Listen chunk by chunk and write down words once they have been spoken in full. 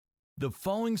The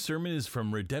following sermon is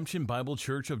from Redemption Bible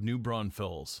Church of New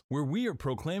Braunfels, where we are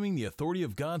proclaiming the authority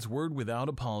of God's Word without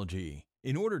apology,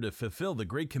 in order to fulfill the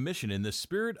Great Commission in the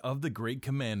spirit of the Great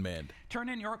Commandment. Turn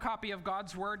in your copy of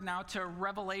God's Word now to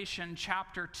Revelation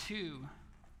chapter 2.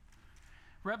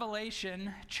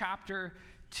 Revelation chapter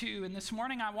 2. And this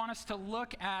morning I want us to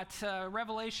look at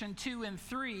Revelation 2 and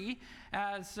 3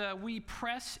 as we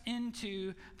press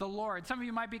into the Lord. Some of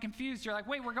you might be confused. You're like,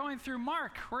 wait, we're going through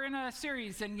Mark. We're in a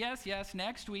series. And yes,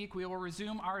 next week we will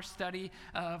resume our study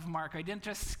of Mark. I didn't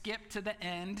just skip to the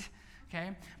end. Okay,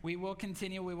 we will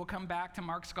continue. We will come back to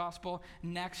Mark's Gospel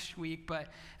next week. But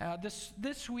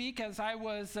this week, as I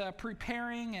was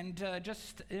preparing and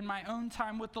just in my own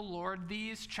time with the Lord,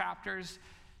 these chapters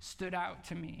stood out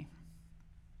to me.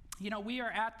 You know, we are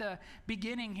at the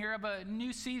beginning here of a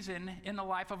new season in the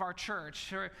life of our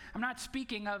church. I'm not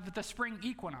speaking of the spring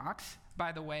equinox,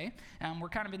 by the way. We're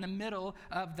kind of in the middle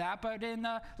of that. But in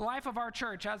the life of our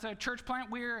church, as a church plant,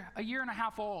 we're a year and a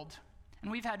half old.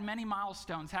 And we've had many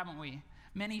milestones, haven't we?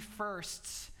 Many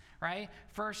firsts, right?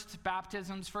 First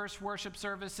baptisms, first worship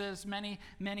services,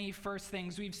 many first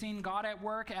things. We've seen God at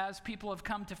work as people have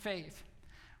come to faith.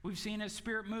 We've seen His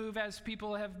Spirit move as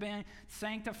people have been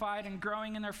sanctified and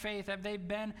growing in their faith, as they've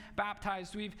been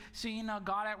baptized. We've seen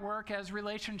God at work as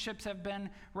relationships have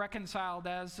been reconciled,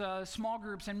 as small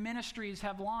groups and ministries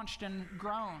have launched and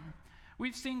grown.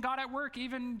 We've seen God at work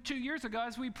even 2 years ago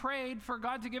as we prayed for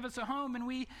God to give us a home,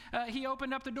 and He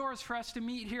opened up the doors for us to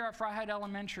meet here at Fryhead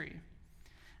Elementary.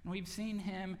 And we've seen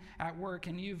Him at work,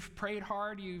 and you've prayed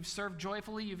hard, you've served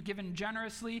joyfully, you've given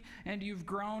generously, and you've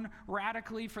grown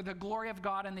radically for the glory of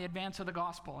God and the advance of the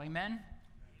gospel. Amen?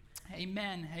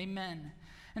 Amen. Amen.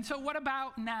 And so what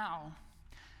about now?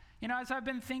 You know, as I've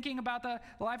been thinking about the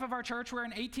life of our church, we're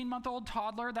an 18-month-old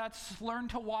toddler that's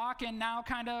learned to walk and now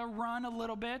kind of run a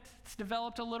little bit. It's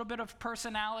developed a little bit of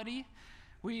personality.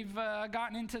 We've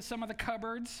gotten into some of the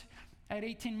cupboards at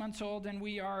 18 months old, and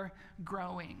we are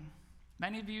growing.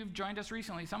 Many of you have joined us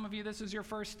recently. Some of you, this is your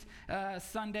first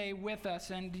Sunday with us,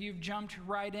 and you've jumped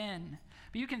right in.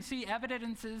 But you can see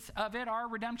evidences of it. Our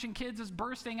Redemption Kids is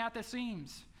bursting at the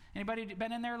seams. Anybody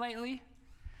been in there lately?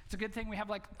 It's a good thing we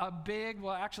have like a big,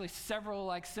 well, actually several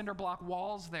like cinder block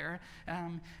walls there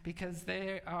because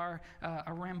they are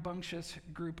a rambunctious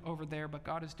group over there. But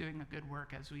God is doing a good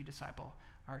work as we disciple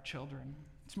our children.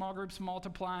 Small groups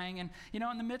multiplying. And, you know,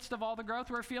 in the midst of all the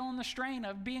growth, we're feeling the strain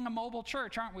of being a mobile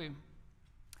church, aren't we?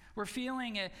 We're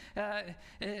feeling it.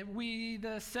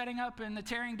 The setting up and the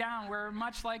tearing down. We're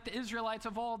much like the Israelites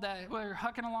of old that were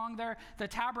hucking along the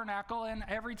tabernacle, and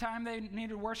every time they needed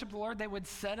to worship the Lord, they would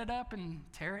set it up and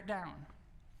tear it down.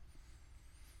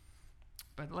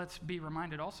 But let's be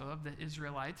reminded also of the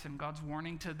Israelites and God's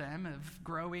warning to them of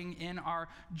growing in our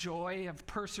joy, of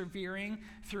persevering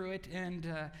through it, and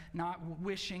not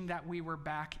wishing that we were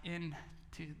back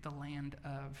into the land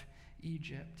of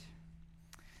Egypt.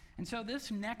 And so this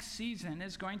next season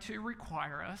is going to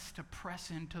require us to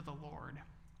press into the Lord.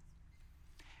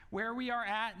 Where we are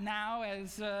at now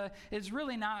is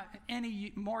really not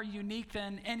any more unique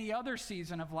than any other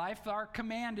season of life. Our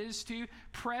command is to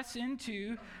press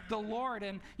into the Lord.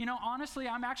 And, you know, honestly,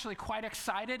 I'm actually quite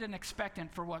excited and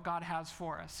expectant for what God has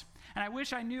for us. And I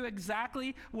wish I knew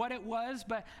exactly what it was,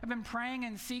 but I've been praying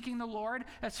and seeking the Lord,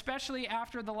 especially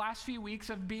after the last few weeks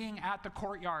of being at the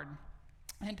courtyard.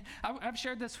 And I've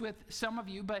shared this with some of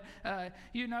you, but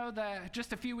you know that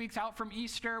just a few weeks out from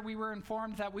Easter, we were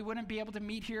informed that we wouldn't be able to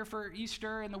meet here for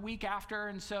Easter and the week after.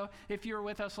 And so if you were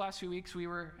with us last few weeks, we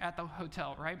were at the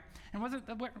hotel, right? And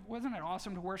wasn't it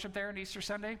awesome to worship there on Easter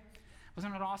Sunday?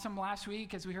 Wasn't it awesome last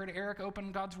week as we heard Eric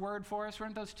open God's Word for us?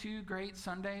 Weren't those 2 great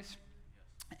Sundays?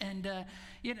 And,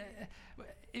 you know,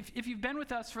 if you've been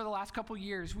with us for the last couple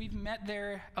years, we've met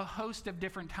there a host of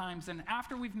different times. And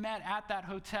after we've met at that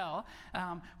hotel,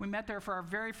 we met there for our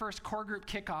very first core group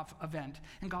kickoff event.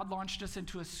 And God launched us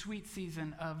into a sweet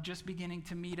season of just beginning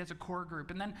to meet as a core group.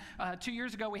 And then 2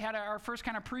 years ago, we had our first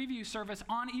kind of preview service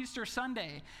on Easter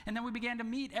Sunday. And then we began to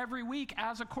meet every week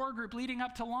as a core group leading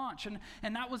up to launch.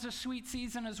 And that was a sweet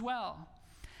season as well.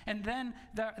 And then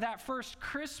that first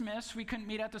Christmas, we couldn't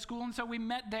meet at the school, and so we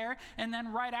met there. And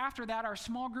then right after that, our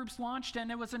small groups launched,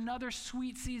 and it was another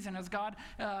sweet season as God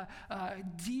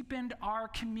deepened our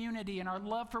community and our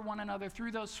love for one another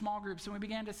through those small groups, and we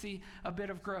began to see a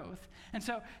bit of growth. And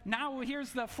so now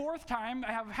here's the 4th time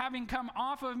having come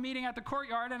off of meeting at the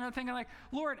courtyard, and I'm thinking like,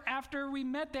 Lord, after we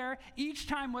met there, each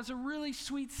time was a really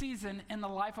sweet season in the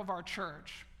life of our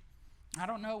church. I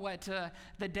don't know what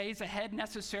the days ahead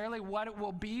necessarily, what it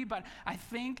will be, but I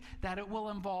think that it will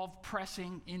involve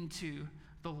pressing into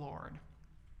the Lord.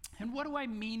 And what do I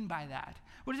mean by that?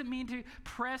 What does it mean to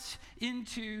press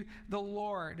into the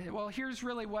Lord? Well, here's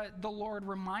really what the Lord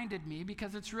reminded me,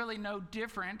 because it's really no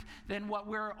different than what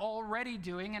we're already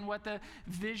doing and what the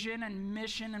vision and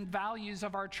mission and values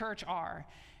of our church are.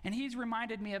 And he's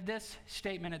reminded me of this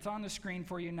statement. It's on the screen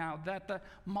for you now, that the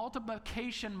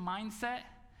multiplication mindset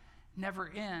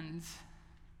never ends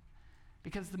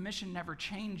because the mission never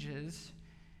changes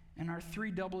and our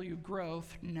 3W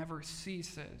growth never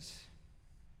ceases.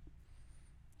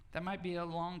 That might be a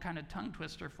long kind of tongue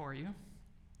twister for you.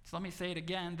 So let me say it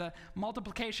again. The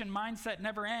multiplication mindset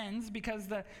never ends because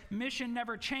the mission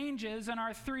never changes and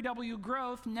our 3W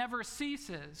growth never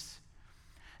ceases.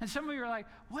 And some of you are like,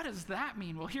 what does that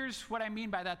mean? Well, here's what I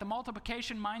mean by that. The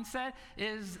multiplication mindset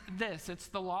is this. It's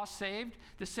the lost saved,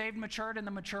 the saved matured, and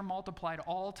the mature multiplied,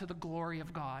 all to the glory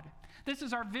of God. This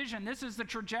is our vision. This is the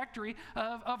trajectory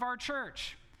of our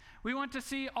church. We want to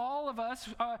see all of us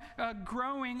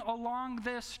growing along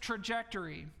this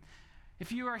trajectory.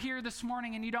 If you are here this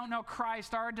morning and you don't know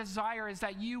Christ, our desire is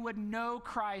that you would know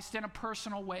Christ in a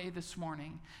personal way this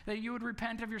morning, that you would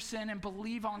repent of your sin and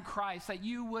believe on Christ, that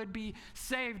you would be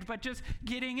saved. But just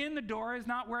getting in the door is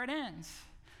not where it ends.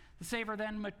 The saver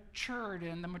then matured,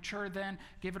 and the mature then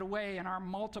gave it away and are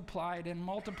multiplied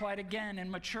again,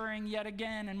 and maturing yet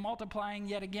again and multiplying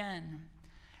yet again.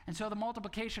 And so the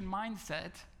multiplication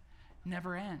mindset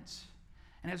never ends.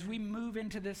 And as we move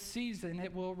into this season,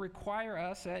 it will require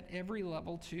us at every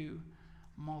level to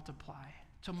multiply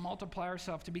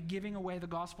ourselves, to be giving away the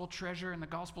gospel treasure and the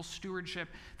gospel stewardship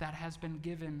that has been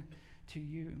given to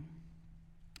you.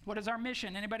 What is our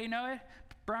mission? Anybody know it?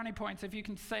 Brownie points if you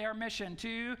can say our mission: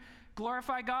 to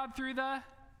glorify God through the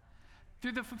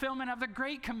fulfillment of the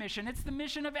Great Commission. It's the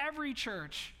mission of every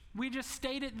church. We just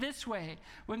state it this way.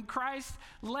 When Christ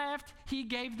left, he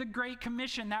gave the Great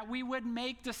Commission that we would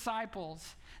make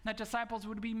disciples, that disciples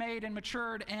would be made and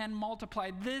matured and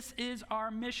multiplied. This is our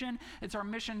mission. It's our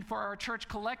mission for our church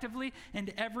collectively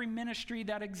and every ministry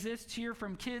that exists here,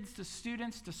 from kids to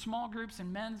students to small groups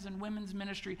and men's and women's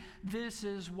ministry. This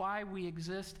is why we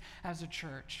exist as a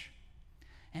church.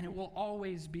 And it will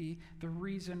always be the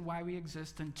reason why we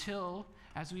exist until,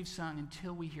 as we've sung,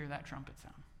 until we hear that trumpet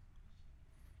sound.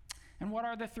 And what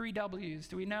are the 3 W's?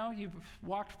 Do we know? You've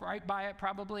walked right by it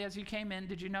probably as you came in.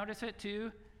 Did you notice it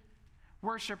too?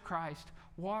 Worship Christ,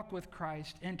 walk with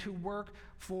Christ, and to work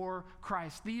for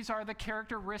Christ. These are the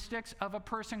characteristics of a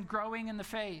person growing in the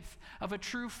faith, of a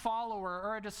true follower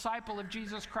or a disciple of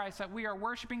Jesus Christ, that we are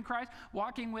worshiping Christ,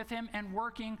 walking with him, and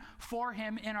working for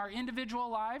him in our individual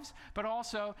lives, but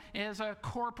also as a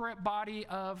corporate body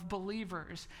of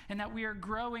believers, and that we are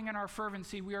growing in our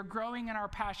fervency, we are growing in our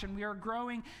passion, we are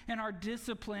growing in our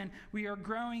discipline, we are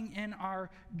growing in our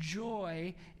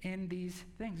joy in these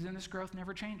things, and this growth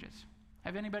never changes.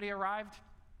 Have anybody arrived?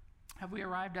 Have we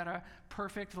arrived at a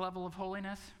perfect level of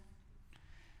holiness?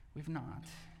 We've not.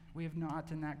 We have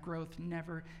not, and that growth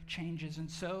never changes. And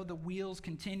so the wheels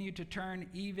continue to turn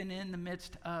even in the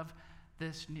midst of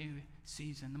this new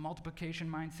season. The multiplication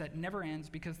mindset never ends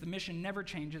because the mission never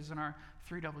changes and our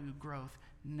 3W growth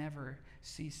never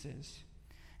ceases.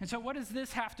 And so what does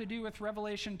this have to do with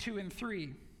Revelation 2 and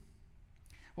 3?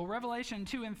 Well, Revelation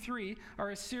 2 and 3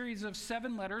 are a series of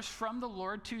 7 letters from the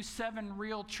Lord to 7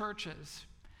 real churches.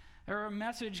 They're a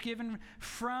message given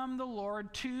from the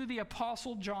Lord to the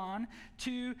Apostle John,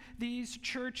 to these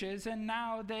churches, and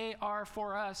now they are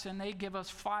for us, and they give us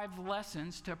 5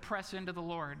 lessons to press into the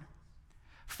Lord.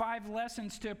 5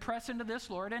 lessons to press into this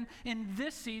Lord, and in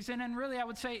this season, and really I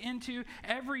would say into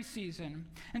every season.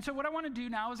 And so what I want to do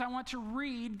now is I want to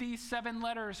read these 7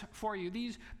 letters for you,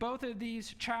 both of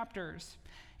these chapters.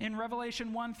 In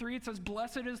Revelation 1:3, it says,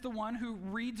 "Blessed is the one who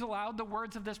reads aloud the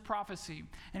words of this prophecy."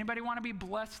 Anybody want to be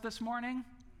blessed this morning?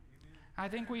 I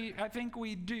think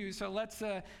we do. So let's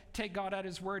take God at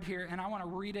his word here, and I want to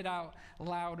read it out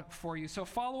loud for you. So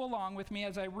follow along with me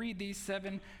as I read these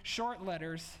 7 short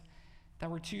letters that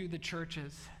were to the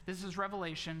churches. This is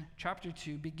Revelation chapter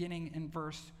 2, beginning in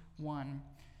verse 1.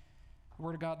 The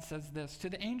word of God says this: "To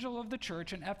the angel of the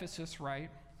church in Ephesus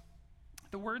write,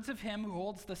 the words of him who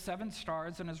holds the 7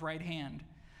 stars in his right hand,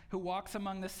 who walks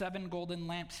among the 7 golden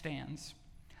lampstands.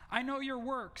 I know your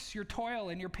works, your toil,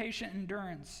 and your patient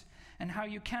endurance, and how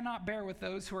you cannot bear with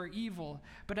those who are evil,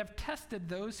 but have tested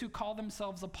those who call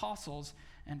themselves apostles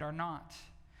and are not,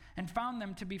 and found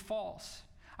them to be false.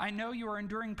 I know you are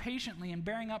enduring patiently and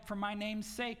bearing up for my name's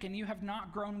sake, and you have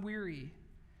not grown weary.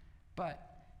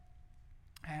 But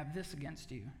I have this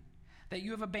against you, that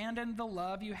you have abandoned the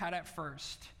love you had at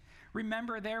first.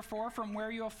 Remember, therefore, from where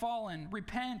you have fallen,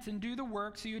 repent and do the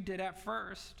works you did at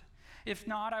first. If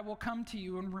not, I will come to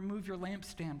you and remove your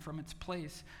lampstand from its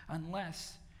place,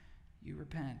 unless you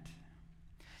repent.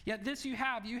 Yet this you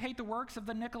have, you hate the works of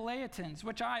the Nicolaitans,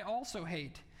 which I also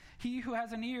hate. He who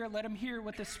has an ear, let him hear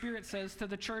what the Spirit says to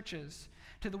the churches.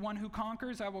 To the one who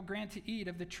conquers, I will grant to eat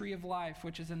of the tree of life,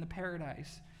 which is in the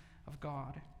paradise of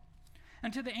God.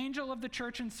 And to the angel of the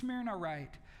church in Smyrna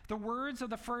write, the words of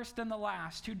the first and the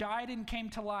last, who died and came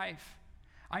to life.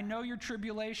 I know your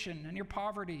tribulation and your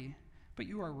poverty, but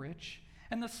you are rich,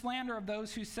 and the slander of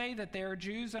those who say that they are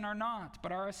Jews and are not,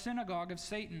 but are a synagogue of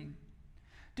Satan.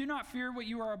 Do not fear what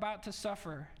you are about to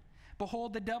suffer.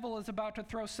 Behold, the devil is about to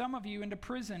throw some of you into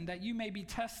prison, that you may be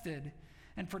tested,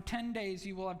 and for 10 days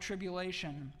you will have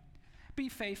tribulation. Be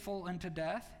faithful unto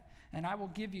death, and I will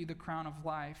give you the crown of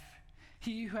life.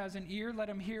 He who has an ear, let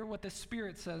him hear what the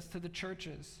Spirit says to the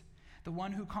churches. The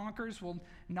one who conquers will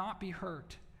not be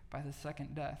hurt by the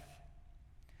second death.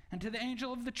 And to the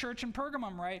angel of the church in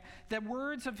Pergamum write, the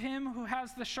words of him who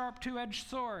has the sharp two-edged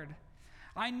sword.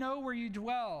 I know where you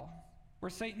dwell, where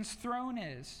Satan's throne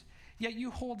is, yet you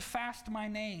hold fast my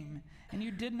name, and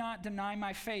you did not deny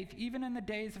my faith, even in the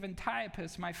days of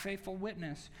Antiochus, my faithful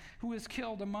witness, who was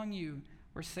killed among you,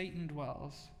 where Satan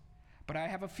dwells. But I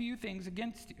have a few things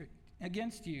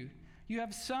against you. You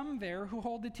have some there who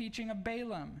hold the teaching of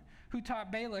Balaam, who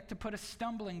taught Balak to put a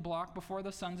stumbling block before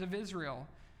the sons of Israel,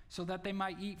 so that they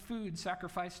might eat food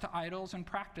sacrificed to idols and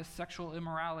practice sexual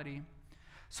immorality.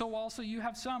 So also you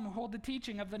have some who hold the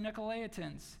teaching of the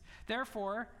Nicolaitans.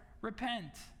 Therefore,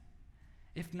 repent.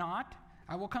 If not,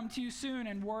 I will come to you soon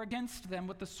and war against them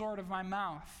with the sword of my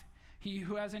mouth. He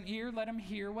who has an ear, let him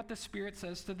hear what the Spirit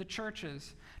says to the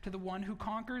churches. To the one who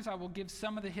conquers, I will give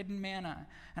some of the hidden manna,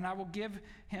 and I will give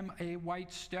him a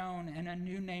white stone and a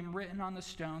new name written on the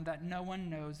stone that no one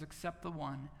knows except the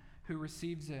one who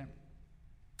receives it.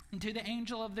 And to the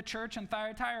angel of the church in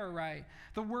Thyatira write,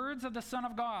 the words of the Son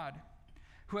of God,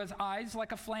 who has eyes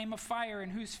like a flame of fire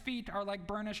and whose feet are like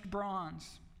burnished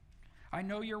bronze. I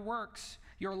know your works,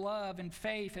 your love and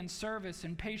faith and service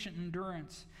and patient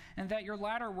endurance, and that your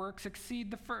latter works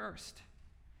exceed the first.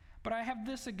 But I have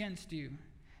this against you,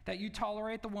 that you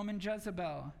tolerate the woman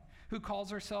Jezebel, who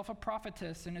calls herself a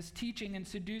prophetess and is teaching and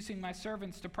seducing my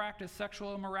servants to practice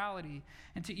sexual immorality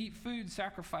and to eat food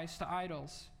sacrificed to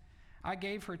idols. I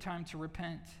gave her time to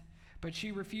repent, but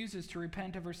she refuses to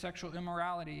repent of her sexual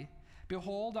immorality.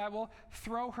 Behold, I will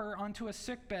throw her onto a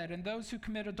sickbed, and those who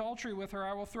commit adultery with her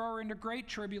I will throw her into great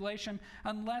tribulation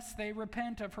unless they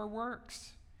repent of her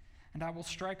works. And I will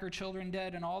strike her children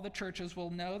dead, and all the churches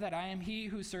will know that I am he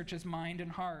who searches mind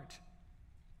and heart.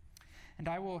 And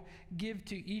I will give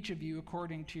to each of you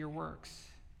according to your works.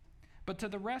 But to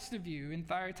the rest of you in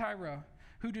Thyatira,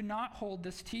 who do not hold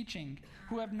this teaching,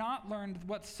 who have not learned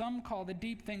what some call the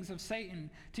deep things of Satan,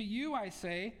 to you I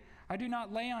say, I do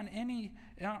not lay on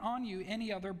you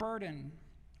any other burden.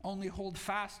 Only hold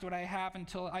fast what I have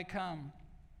until I come.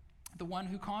 The one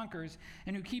who conquers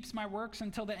and who keeps my works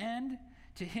until the end,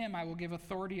 to him I will give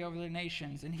authority over the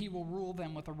nations, and he will rule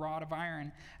them with a rod of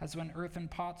iron, as when earthen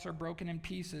pots are broken in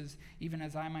pieces, even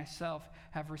as I myself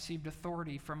have received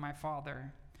authority from my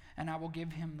Father. And I will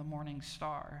give him the morning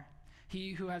star.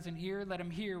 He who has an ear, let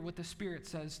him hear what the Spirit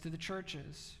says to the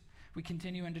churches. We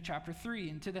continue into chapter 3.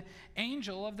 And to the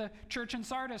angel of the church in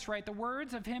Sardis write the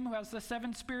words of him who has the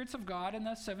 7 spirits of God and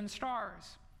the 7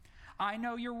 stars. I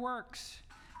know your works.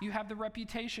 You have the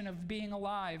reputation of being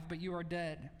alive, but you are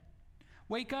dead.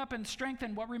 Wake up and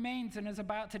strengthen what remains and is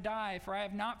about to die, for I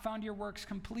have not found your works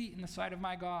complete in the sight of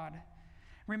my God.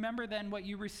 Remember then what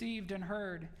you received and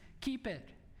heard. Keep it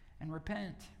and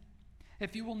repent.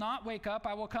 If you will not wake up,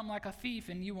 I will come like a thief,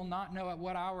 and you will not know at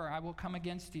what hour I will come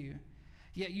against you.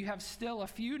 Yet you have still a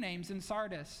few names in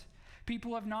Sardis.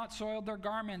 People have not soiled their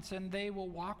garments, and they will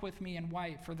walk with me in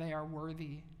white, for they are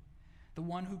worthy. The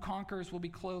one who conquers will be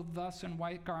clothed thus in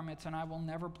white garments, and I will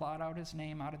never blot out his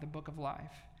name out of the book of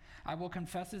life. I will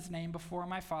confess his name before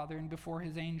my Father and before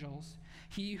his angels.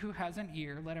 He who has an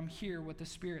ear, let him hear what the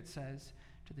Spirit says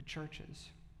to the churches.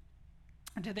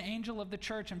 And to the angel of the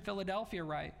church in Philadelphia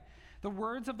write, the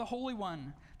words of the Holy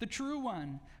One, the true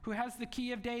One, who has the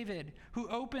key of David, who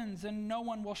opens and no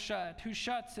one will shut, who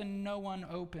shuts and no one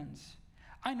opens.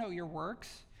 I know your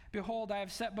works. Behold, I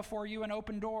have set before you an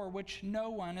open door which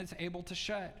no one is able to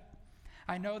shut.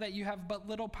 I know that you have but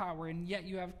little power, and yet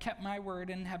you have kept my word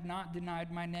and have not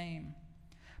denied my name.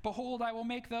 Behold, I will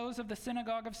make those of the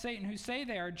synagogue of Satan who say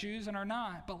they are Jews and are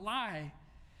not, but lie.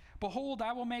 Behold,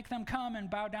 I will make them come and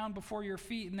bow down before your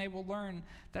feet, and they will learn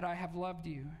that I have loved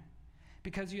you.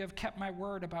 Because you have kept my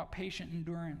word about patient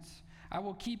endurance, I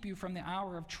will keep you from the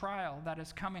hour of trial that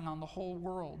is coming on the whole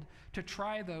world to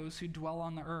try those who dwell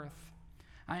on the earth.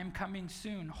 I am coming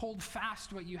soon. Hold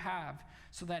fast what you have,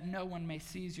 so that no one may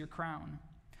seize your crown.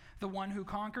 The one who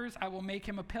conquers, I will make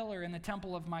him a pillar in the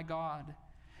temple of my God.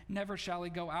 Never shall he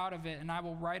go out of it, and I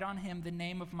will write on him the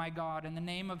name of my God and the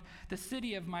name of the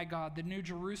city of my God, the New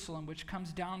Jerusalem, which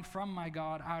comes down from my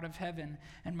God out of heaven,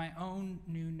 and my own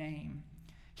new name.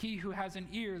 He who has an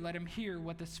ear, let him hear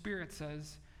what the Spirit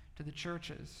says to the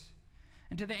churches.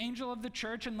 And to the angel of the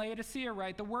church in Laodicea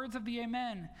write the words of the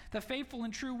Amen, the faithful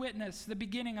and true witness, the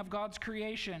beginning of God's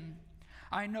creation.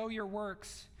 I know your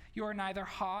works. You are neither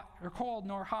hot or cold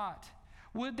nor hot.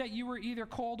 Would that you were either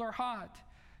cold or hot.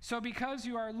 So because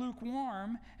you are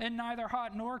lukewarm and neither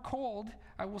hot nor cold,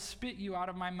 I will spit you out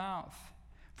of my mouth.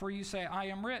 For you say, I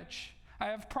am rich. I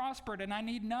have prospered and I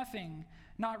need nothing,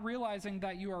 not realizing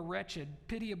that you are wretched,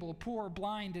 pitiable, poor,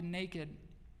 blind, and naked.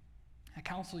 I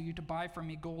counsel you to buy from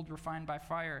me gold refined by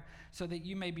fire, so that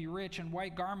you may be rich, and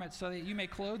white garments, so that you may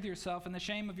clothe yourself, and the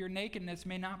shame of your nakedness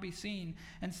may not be seen,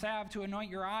 and salve to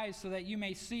anoint your eyes, so that you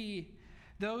may see.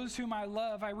 Those whom I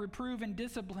love I reprove and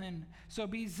discipline, so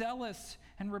be zealous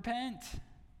and repent.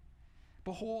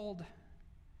 Behold,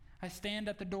 I stand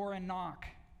at the door and knock.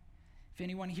 If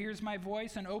anyone hears my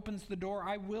voice and opens the door,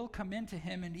 I will come into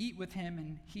him and eat with him,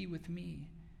 and he with me.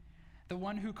 The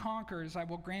one who conquers, I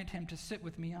will grant him to sit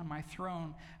with me on my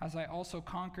throne, as I also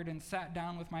conquered and sat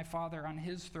down with my Father on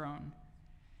his throne.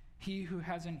 He who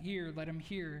has an ear, let him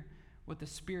hear what the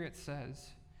Spirit says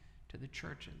to the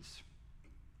churches.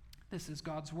 This is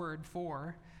God's word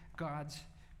for God's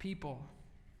people.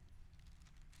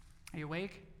 Are you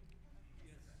awake?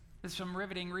 Yes. This is some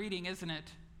riveting reading, isn't it?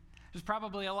 There's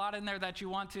probably a lot in there that you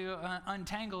want to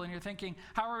untangle, and you're thinking,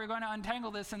 how are we going to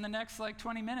untangle this in the next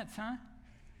 20 minutes, huh?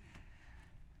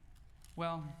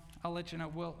 Well, I'll let you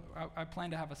know. I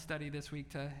plan to have a study this week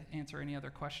to answer any other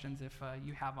questions if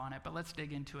you have on it. But let's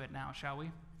dig into it now, shall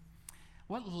we?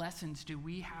 What lessons do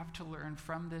we have to learn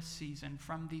from this season,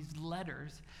 from these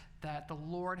letters that the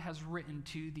Lord has written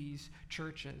to these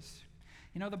churches?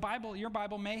 You know, the Bible, your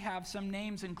Bible may have some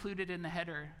names included in the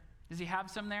header. Does he have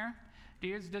some there?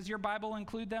 Does your Bible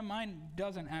include them? Mine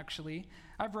doesn't, actually.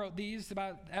 I've wrote these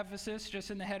about Ephesus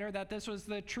just in the header, that this was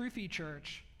the truthy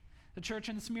church. The church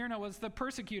in Smyrna was the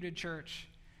persecuted church.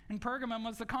 And Pergamum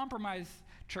was the compromised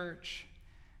church.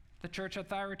 The church at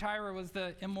Thyatira was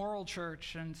the immoral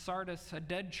church, and Sardis a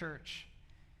dead church.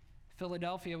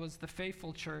 Philadelphia was the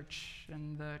faithful church,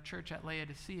 and the church at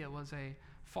Laodicea was a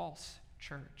false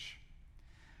church.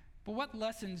 But what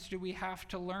lessons do we have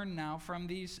to learn now from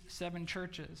these 7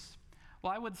 churches?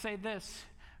 Well, I would say this.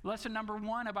 Lesson number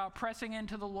 1 about pressing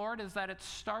into the Lord is that it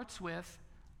starts with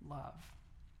love.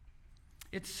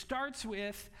 It starts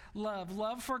with love.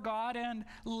 Love for God and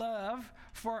love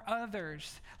for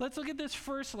others. Let's look at this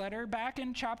first letter back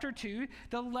in chapter 2,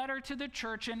 the letter to the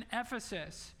church in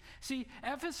Ephesus. See,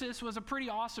 Ephesus was a pretty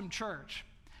awesome church.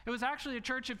 It was actually a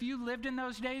church, if you lived in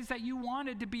those days, that you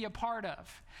wanted to be a part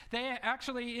of. They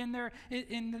actually, in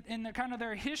the kind of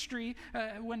their history,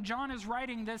 when John is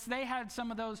writing this, they had some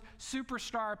of those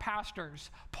superstar pastors.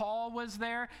 Paul was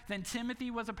there, then Timothy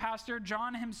was a pastor,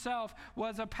 John himself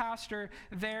was a pastor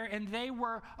there, and they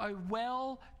were a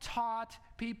well-taught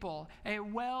people, a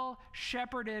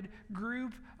well-shepherded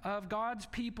group of God's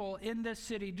people in this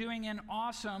city doing an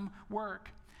awesome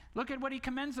work. Look at what he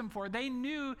commends them for. They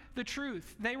knew the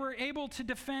truth. They were able to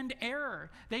defend error.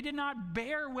 They did not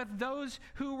bear with those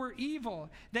who were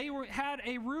evil. They had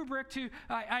a rubric to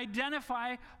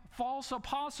identify false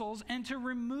apostles and to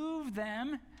remove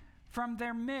them from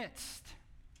their midst.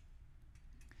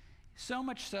 So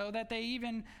much so that they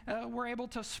even were able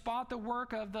to spot the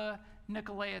work of the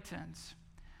Nicolaitans.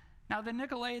 Now, the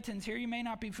Nicolaitans here, you may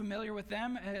not be familiar with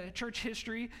them. Church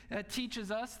history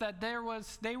teaches us that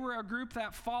they were a group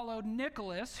that followed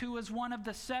Nicholas, who was one of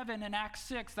the 7 in Acts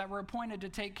 6 that were appointed to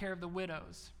take care of the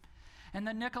widows. And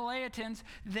the Nicolaitans,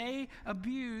 they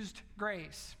abused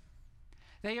grace.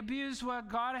 They abused what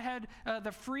God had,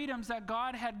 the freedoms that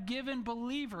God had given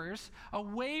believers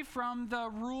away from the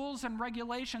rules and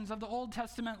regulations of the Old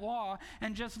Testament law,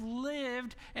 and just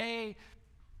lived a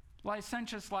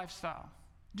licentious lifestyle.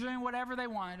 Doing whatever they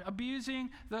wanted, abusing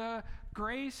the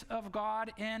grace of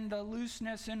God and the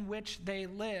looseness in which they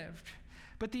lived.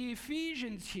 But the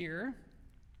Ephesians here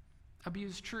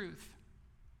abused truth.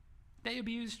 They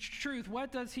abused truth.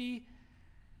 What does he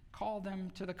call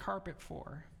them to the carpet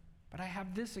for? But I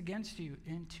have this against you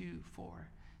in 2:4,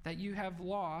 that you have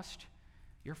lost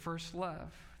your first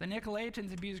love. The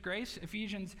Nicolaitans abused grace,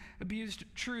 Ephesians abused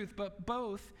truth, but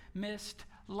both missed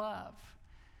love.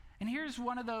 And here's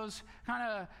one of those kind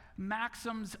of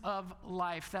maxims of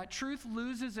life, that truth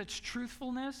loses its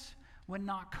truthfulness when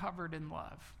not covered in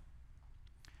love.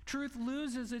 truth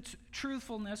loses its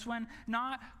truthfulness when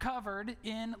not covered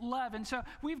in love. And so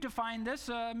we've defined this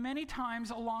many times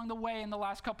along the way in the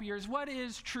last couple years. What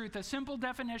is truth? A simple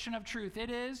definition of truth. It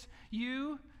is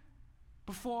you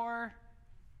before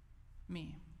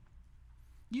me.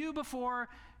 You before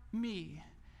me.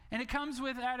 And it comes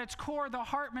with, at its core, the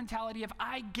heart mentality of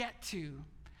I get to.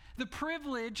 The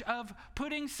privilege of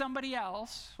putting somebody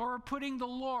else or putting the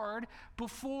Lord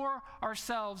before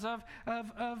ourselves, of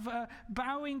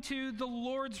bowing to the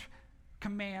Lord's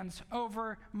commands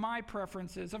over my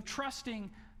preferences, of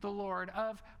trusting the Lord,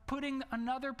 of putting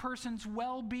another person's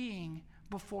well-being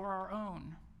before our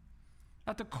own.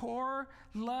 At the core,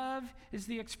 love is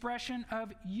the expression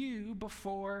of you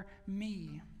before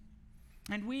me.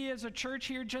 And we as a church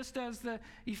here, just as the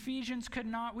Ephesians could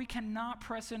not, we cannot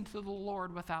press into the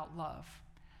Lord without love.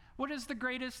 What is the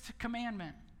greatest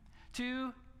commandment?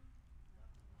 To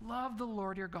love the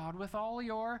Lord your God with all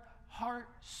your heart,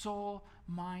 soul,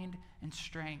 mind, and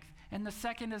strength. And the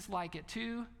second is like it,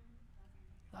 to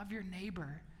love your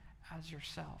neighbor as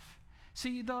yourself.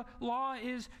 See, the law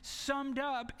is summed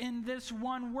up in this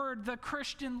one word. The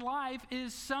Christian life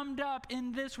is summed up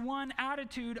in this one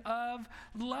attitude of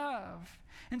love.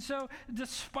 And so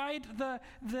despite the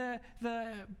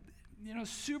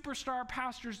superstar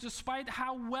pastors, despite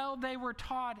how well they were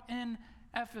taught in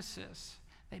Ephesus,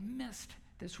 they missed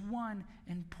this one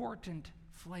important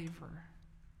flavor.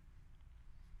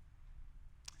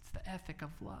 It's the ethic of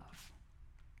love.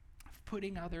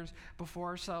 Putting others before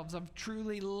ourselves, of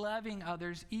truly loving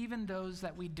others, even those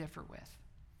that we differ with,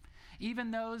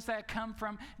 even those that come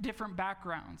from different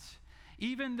backgrounds,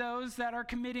 even those that are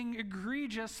committing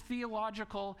egregious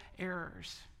theological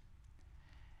errors.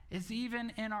 Is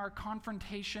even in our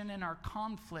confrontation and our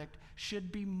conflict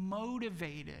should be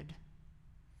motivated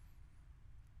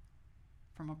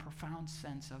from a profound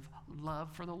sense of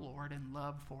love for the Lord and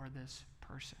love for this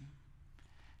person.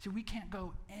 See, we can't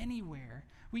go anywhere.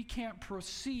 We can't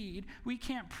proceed. We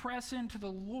can't press into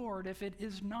the Lord if it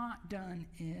is not done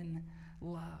in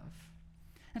love.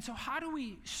 And so how do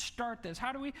we start this?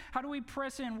 How do we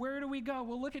press in? Where do we go?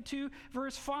 Well, look at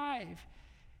verse 5.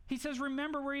 He says,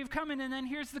 remember where you've come in, and then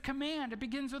here's the command. It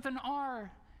begins with an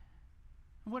R.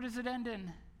 What does it end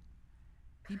in?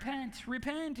 Repent.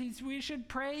 Repent. We should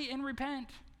pray and repent.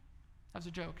 That was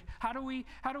a joke. How do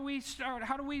we start?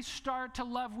 How do we start to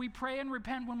love? We pray and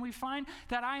repent when we find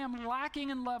that I am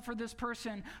lacking in love for this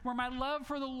person, where my love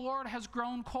for the Lord has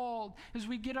grown cold, as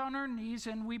we get on our knees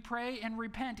and we pray and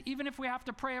repent, even if we have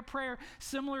to pray a prayer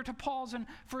similar to Paul's in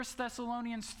 1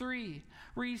 Thessalonians 3,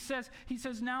 where he says,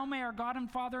 now may our God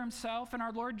and Father himself and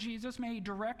our Lord Jesus, may he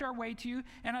direct our way to you.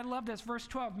 And I love this, verse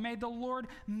 12, may the Lord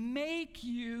make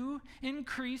you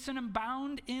increase and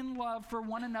abound in love for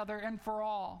one another and for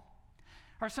all.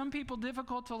 Are some people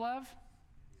difficult to love?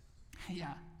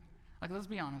 Yeah. Let's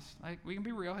be honest. We can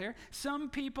be real here.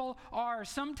 Some people are.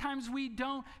 Sometimes we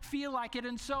don't feel like it.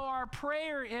 And so our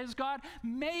prayer is, God,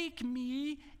 make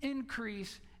me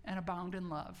increase and abound in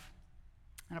love.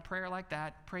 And a prayer like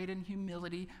that, prayed in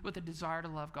humility with a desire to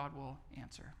love, God will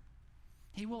answer.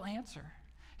 He will answer.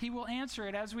 He will answer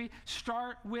it as we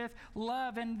start with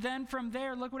love. And then from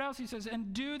there, look what else he says.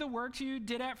 And do the works you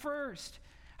did at first.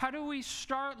 How do we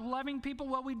start loving people?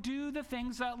 Well, we do the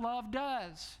things that love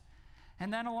does.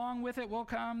 And then along with it will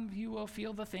come, you will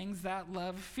feel the things that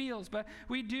love feels. But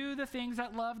we do the things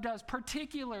that love does,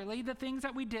 particularly the things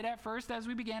that we did at first as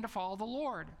we began to follow the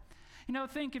Lord.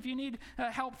 Think if you need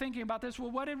help thinking about this,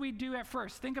 well, what did we do at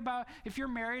first? Think about if you're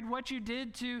married, what you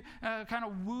did to kind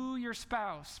of woo your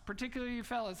spouse, particularly you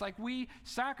fellas. Like we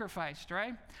sacrificed,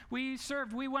 right? We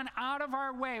served. We went out of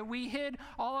our way. We hid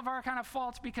all of our kind of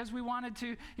faults because we wanted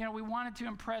to,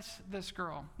 impress this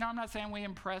girl. Now, I'm not saying we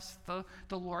impress the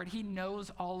Lord. He knows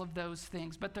all of those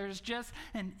things. But there's just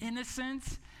an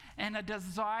innocence and a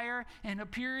desire and a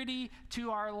purity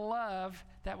to our love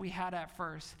that we had at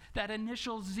first. That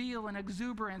initial zeal and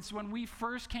exuberance when we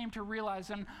first came to realize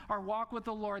in our walk with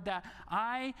the Lord that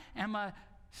I am a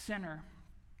sinner.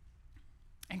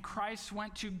 And Christ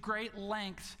went to great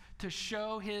lengths to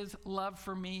show his love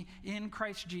for me in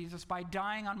Christ Jesus by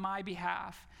dying on my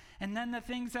behalf. And then the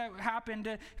things that happened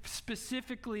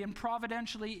specifically and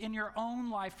providentially in your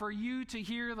own life for you to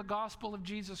hear the gospel of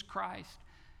Jesus Christ.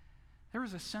 There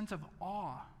was a sense of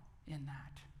awe in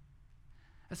that.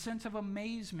 A sense of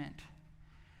amazement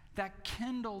that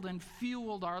kindled and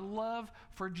fueled our love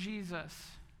for Jesus.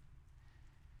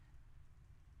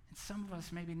 And some of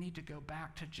us maybe need to go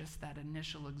back to just that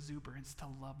initial exuberance to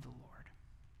love the Lord.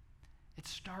 It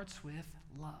starts with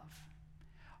love.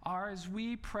 are as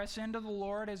we press into the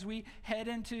Lord, as we head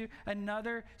into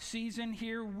another season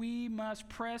here, we must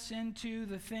press into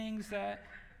the things that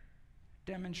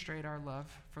demonstrate our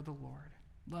love for the Lord.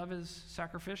 Love is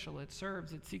sacrificial. It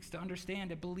serves. It seeks to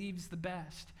understand. It believes the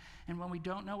best. And when we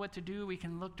don't know what to do, we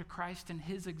can look to Christ and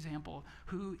his example,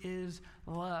 who is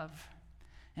love.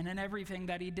 And in everything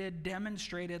that he did,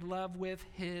 demonstrated love with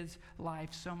his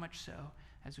life, so much so,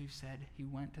 as we've said, he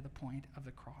went to the point of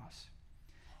the cross.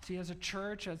 See, as a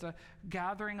church, as a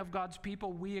gathering of God's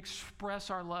people, we express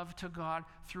our love to God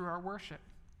through our worship,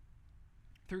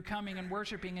 through coming and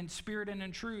worshiping in spirit and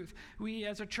in truth. We,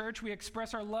 as a church, we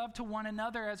express our love to one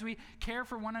another as we care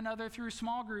for one another through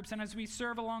small groups and as we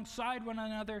serve alongside one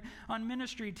another on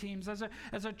ministry teams. As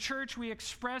a church, we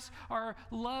express our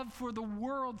love for the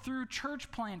world through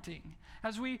church planting.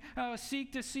 As we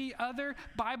seek to see other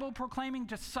Bible-proclaiming,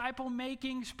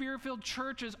 disciple-making, spirit-filled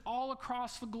churches all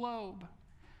across the globe.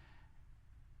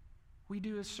 We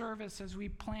do a service as we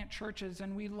plant churches,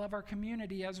 and we love our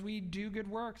community as we do good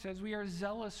works, as we are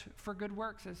zealous for good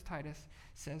works, as Titus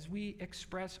says. We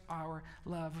express our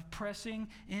love, pressing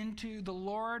into the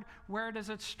Lord. Where does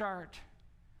it start?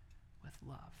 With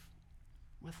love.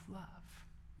 With love.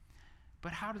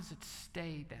 But how does it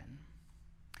stay then?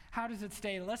 How does it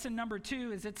stay? Lesson number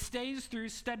 2 is it stays through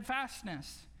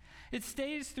steadfastness. It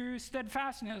stays through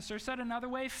steadfastness, or said another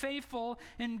way, faithful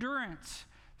endurance.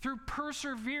 Through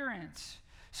perseverance.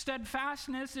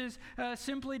 Steadfastness is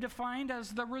simply defined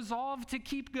as the resolve to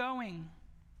keep going.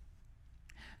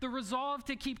 The resolve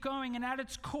to keep going, and at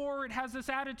its core, it has this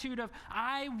attitude of,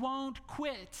 I won't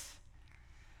quit.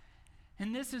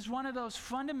 And this is one of those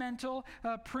fundamental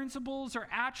principles or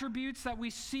attributes that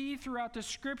we see throughout the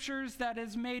scriptures that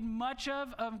is made much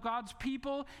of God's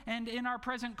people, and in our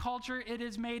present culture, it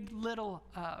is made little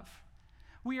of.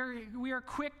 We are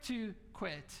quick to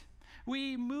quit.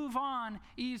 We move on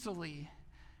easily.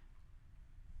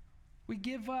 We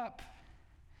give up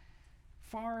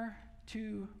far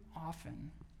too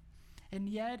often. And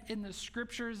yet, in the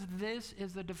scriptures, this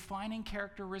is the defining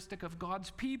characteristic of God's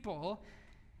people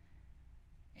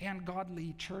and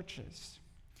godly churches.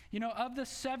 You know, of the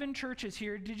 7 churches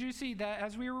here, did you see that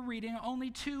as we were reading, only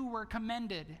 2 were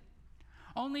commended?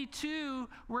 Only 2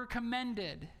 were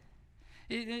commended.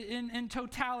 In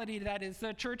totality, that is,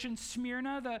 the church in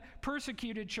Smyrna, the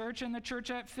persecuted church, and the church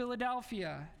at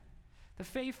Philadelphia, the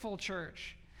faithful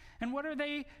church. And what are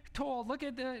they told? Look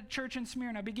at the church in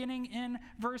Smyrna, beginning in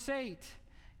verse 8.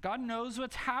 God knows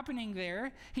what's happening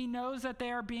there. He knows that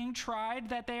they are being tried,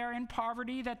 that they are in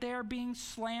poverty, that they are being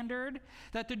slandered,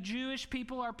 that the Jewish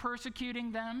people are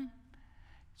persecuting them.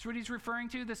 That's what he's referring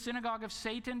to, the synagogue of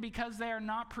Satan, because they are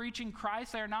not preaching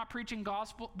Christ. They are not preaching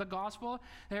the gospel.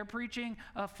 They are preaching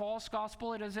a false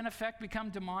gospel. It has in effect become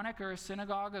demonic, or a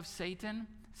synagogue of Satan.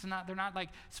 They're not like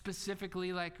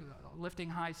specifically like lifting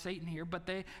high Satan here, but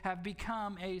they have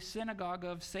become a synagogue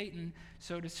of Satan,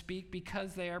 so to speak,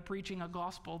 because they are preaching a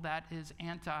gospel that is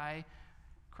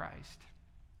anti-Christ.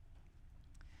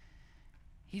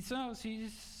 He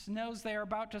knows they are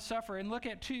about to suffer. And look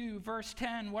at 2, verse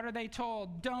 10. What are they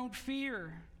told? Don't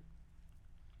fear.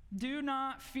 Do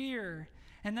not fear.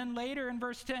 And then later in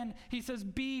verse 10, he says,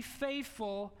 be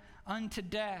faithful unto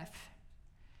death.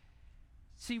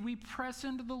 See, we press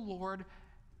into the Lord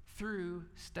through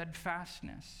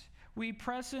steadfastness. We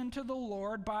press into the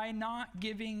Lord by not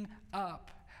giving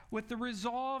up, with the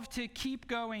resolve to keep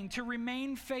going, to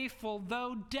remain faithful,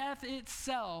 though death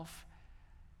itself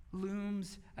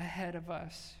looms ahead of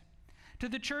us. To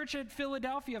the church at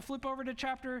Philadelphia, flip over to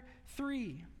chapter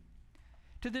 3.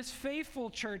 To this faithful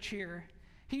church here,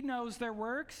 he knows their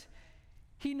works.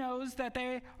 He knows that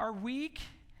they are weak.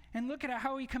 And look at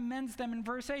how he commends them in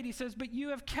verse 8. He says, but you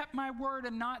have kept my word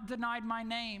and not denied my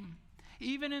name.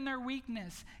 Even in their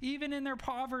weakness, even in their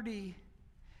poverty,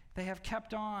 they have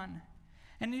kept on.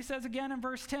 And he says again in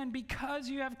verse 10, because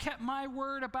you have kept my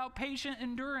word about patient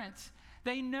endurance.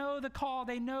 They know the call.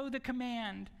 They know the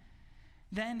command.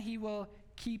 Then he will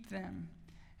keep them.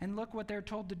 And look what they're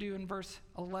told to do in verse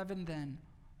 11 then.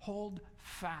 Hold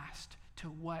fast to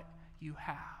what you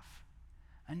have.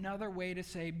 Another way to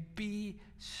say be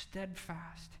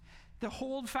steadfast. To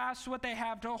hold fast to what they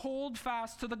have. To hold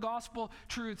fast to the gospel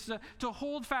truths. To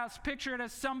hold fast, picture it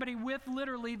as somebody with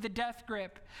literally the death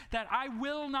grip. That I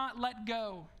will not let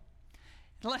go.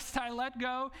 Lest I let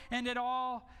go and it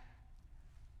all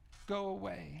go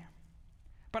away.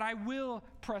 But I will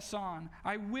press on.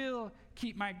 I will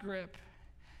keep my grip.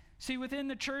 See, within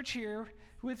the church here,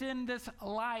 within this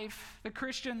life, the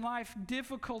Christian life,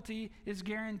 difficulty is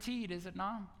guaranteed, is it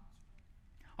not?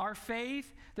 Our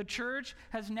faith, the church,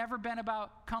 has never been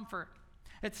about comfort.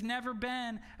 It's never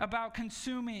been about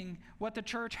consuming what the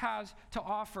church has to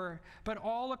offer. But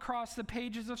all across the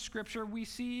pages of Scripture, we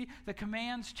see the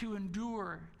commands to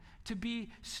endure, to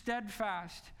be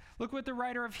steadfast. Look what the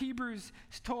writer of Hebrews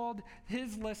told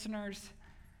his listeners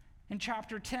in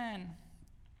chapter 10,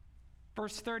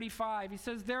 verse 35. He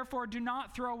says, "Therefore, do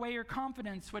not throw away your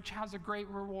confidence, which has a great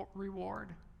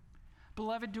reward."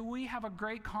 Beloved, do we have a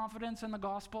great confidence in the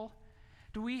gospel?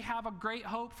 Do we have a great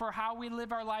hope for how we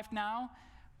live our life now?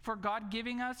 For God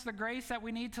giving us the grace that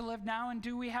we need to live now? And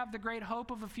do we have the great hope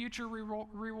of a future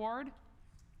reward?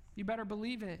 You better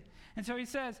believe it. And so he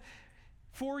says,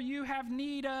 "For you have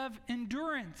need of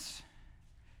endurance,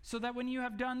 so that when you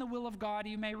have done the will of God,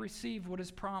 you may receive what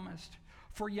is promised.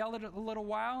 For yet a little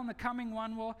while, and the coming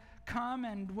one will come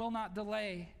and will not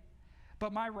delay.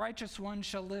 But my righteous one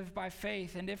shall live by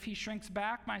faith, and if he shrinks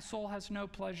back, my soul has no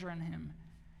pleasure in him.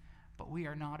 But we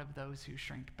are not of those who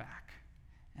shrink back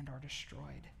and are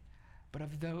destroyed, but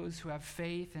of those who have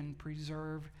faith and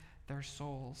preserve their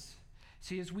souls."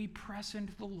 See, as we press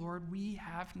into the Lord, we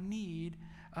have need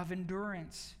of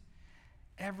endurance.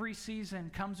 Every season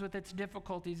comes with its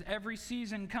difficulties. Every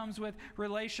season comes with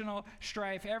relational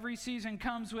strife. Every season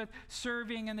comes with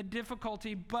serving and the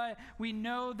difficulty. But we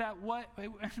know that what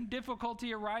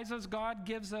difficulty arises, God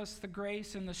gives us the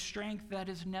grace and the strength that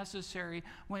is necessary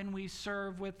when we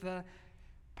serve with the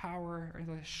power or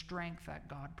the strength that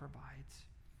God provides.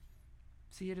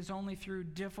 See, it is only through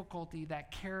difficulty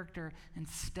that character and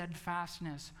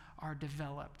steadfastness are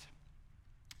developed.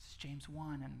 This is James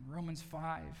 1 and Romans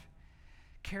 5.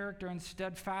 Character and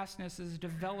steadfastness is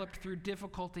developed through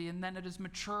difficulty, and then it is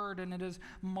matured and it is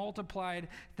multiplied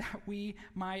that we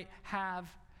might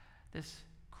have this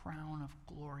crown of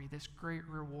glory, this great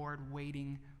reward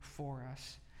waiting for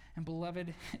us. And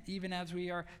beloved, even as we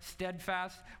are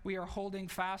steadfast, we are holding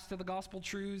fast to the gospel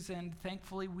truths, and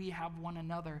thankfully we have one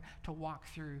another to walk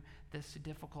through this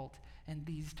difficult and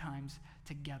these times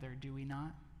together, do we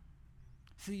not?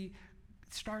 See,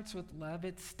 it starts with love.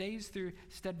 It stays through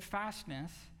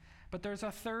steadfastness. But there's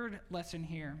a third lesson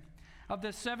here. Of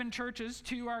the 7 churches,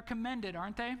 2 are commended,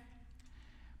 aren't they?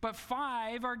 But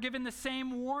 5 are given the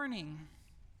same warning.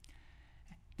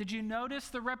 Did you notice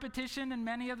the repetition in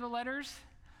many of the letters?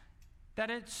 That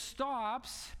it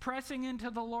stops, pressing into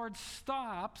the Lord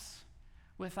stops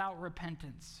without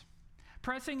repentance.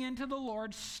 Pressing into the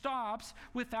Lord stops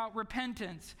without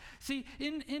repentance. See,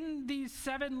 in these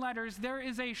 7 letters, there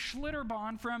is a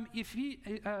Schlitterbahn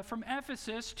from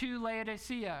Ephesus to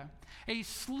Laodicea, a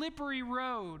slippery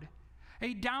road,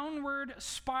 a downward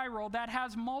spiral that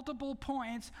has multiple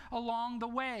points along the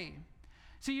way.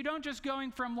 So you don't just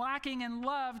going from lacking in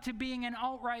love to being an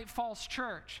outright false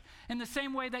church. In the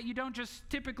same way that you don't just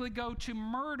typically go to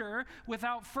murder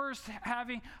without first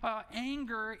having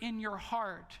anger in your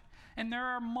heart. And there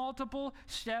are multiple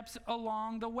steps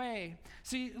along the way.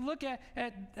 See, look at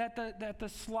the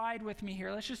slide with me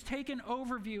here. Let's just take an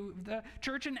overview. The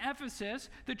church in Ephesus,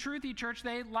 the Truthy church,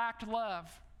 they lacked love.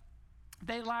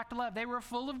 They lacked love. They were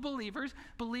full of believers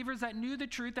that knew the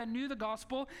truth, that knew the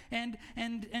gospel, and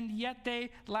yet they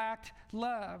lacked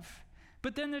love.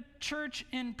 But then the church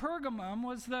in Pergamum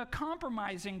was the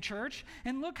compromising church,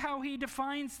 and look how he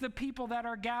defines the people that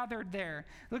are gathered there.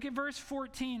 Look at verse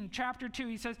 14, chapter 2.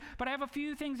 He says, "But I have a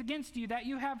few things against you, that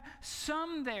you have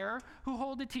some there who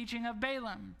hold the teaching of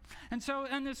Balaam." And so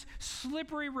on this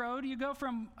slippery road, you go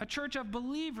from a church of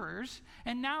believers,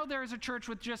 and now there's a church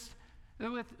with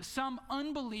some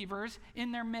unbelievers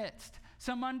in their midst.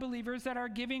 Some unbelievers that are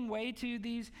giving way to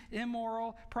these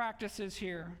immoral practices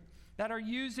here, that are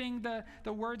using the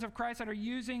words of Christ, that are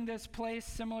using this place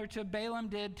similar to Balaam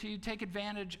did to take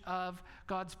advantage of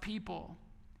God's people.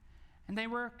 And they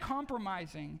were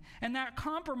compromising. And that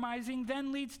compromising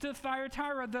then leads to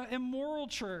Thyatira, the immoral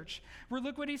church. Where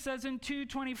look what he says in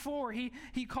 2:24.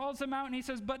 He calls them out and he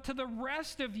says, "But to the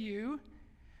rest of you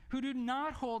who do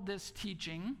not hold this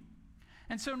teaching."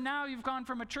 And so now you've gone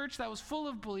from a church that was full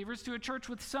of believers to a church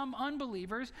with some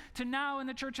unbelievers to now in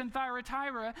the church in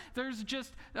Thyatira, there's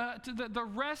just the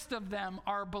rest of them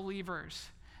are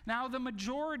believers. Now the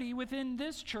majority within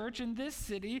this church in this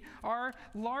city are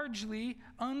largely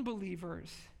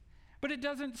unbelievers. But it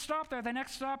doesn't stop there. The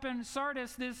next stop in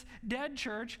Sardis, this dead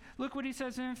church, look what he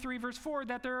says in 3 verse 4,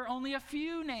 that there are only a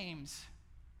few names.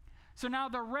 So now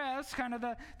the rest, kind of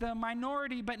the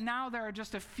minority, but now there are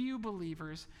just a few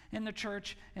believers in the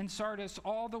church in Sardis,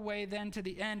 all the way then to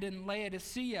the end in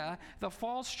Laodicea, the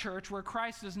false church where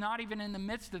Christ is not even in the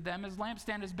midst of them. His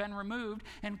lampstand has been removed,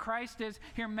 and Christ is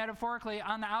here metaphorically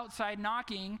on the outside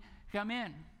knocking, "Come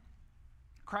in."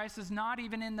 Christ is not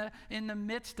even in the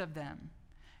midst of them.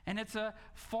 And it's a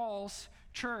false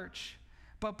church.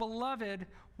 But beloved,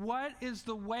 what is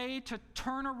the way to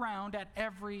turn around at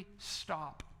every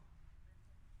stop?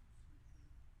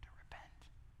 To repent.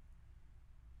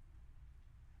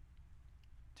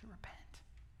 To repent.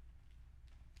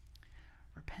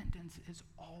 Repentance is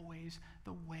always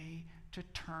the way to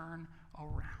turn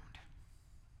around.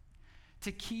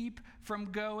 To keep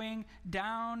from going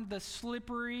down the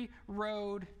slippery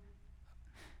road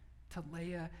to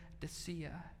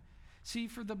Laodicea. See,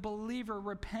 for the believer,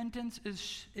 repentance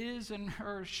is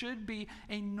or should be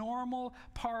a normal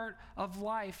part of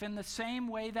life in the same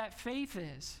way that faith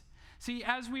is. See,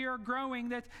 as we are growing,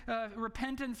 that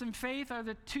repentance and faith are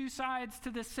the two sides to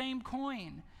the same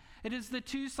coin. It is the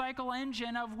two-cycle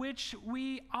engine of which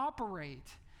we operate.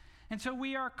 And so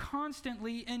we are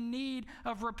constantly in need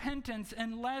of repentance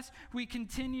unless we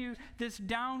continue this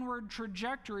downward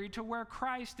trajectory to where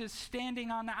Christ is standing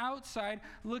on the outside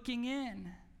looking in.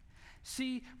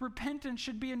 See, repentance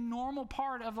should be a normal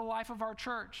part of the life of our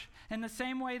church in the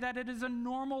same way that it is a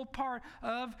normal part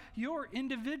of your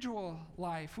individual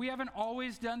life. We haven't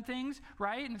always done things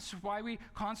right, and it's why we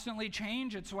constantly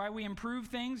change. It's why we improve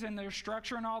things and their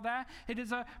structure and all that. It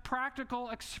is a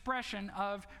practical expression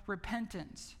of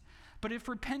repentance. But if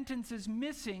repentance is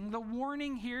missing, the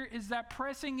warning here is that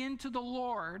pressing into the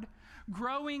Lord,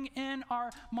 growing in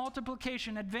our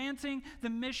multiplication, advancing the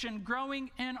mission, growing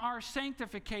in our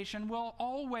sanctification will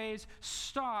always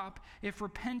stop if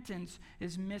repentance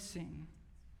is missing.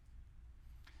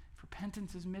 If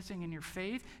repentance is missing in your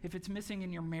faith, if it's missing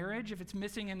in your marriage, if it's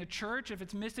missing in the church, if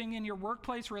it's missing in your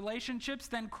workplace relationships,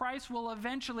 then Christ will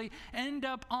eventually end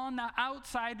up on the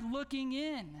outside looking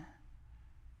in.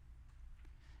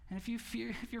 And if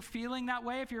you're feeling that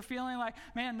way, if you're feeling like,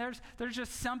 man, there's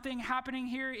just something happening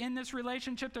here in this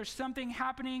relationship, there's something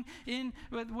happening in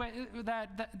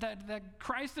that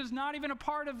Christ is not even a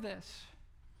part of this.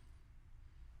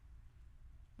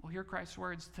 Well, hear Christ's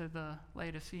words to the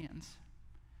Laodiceans.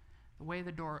 The way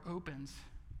the door opens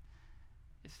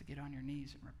is to get on your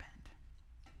knees and repent.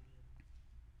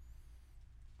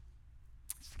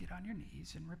 It's to get on your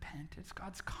knees and repent. It's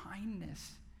God's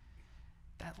kindness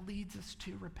that leads us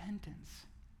to repentance.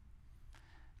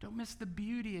 Don't miss the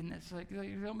beauty in this. Like,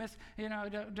 don't miss,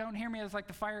 don't hear me as like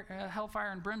the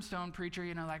hellfire and brimstone preacher,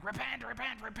 like repent,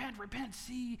 repent, repent, repent.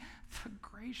 See the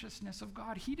graciousness of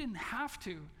God. He didn't have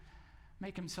to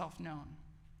make himself known.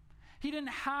 He didn't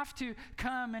have to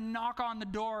come and knock on the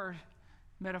door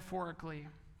metaphorically.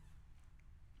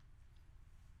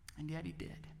 And yet he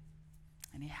did.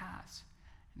 And he has.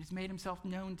 And he's made himself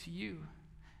known to you.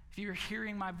 If you're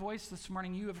hearing my voice this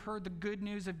morning, you have heard the good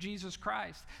news of Jesus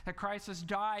Christ, that Christ has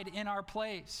died in our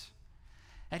place,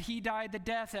 that he died the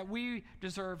death that we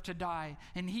deserve to die,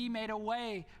 and he made a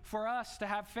way for us to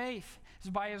have faith. It's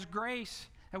by his grace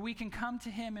that we can come to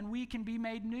him and we can be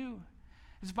made new.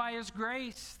 It's by his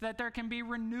grace that there can be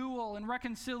renewal and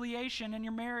reconciliation in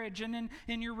your marriage and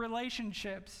in your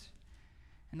relationships.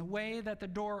 And the way that the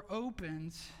door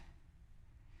opens,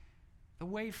 the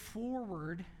way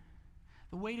forward,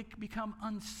 the way to become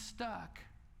unstuck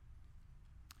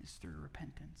is through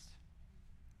repentance.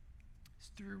 It's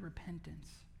through repentance.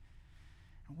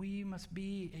 And we must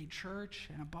be a church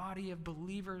and a body of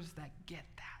believers that get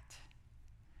that.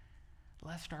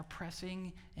 Lest our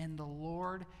pressing in the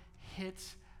Lord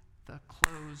hits the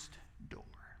closed door.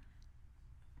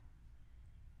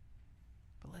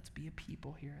 But let's be a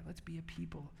people here. Let's be a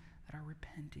people that are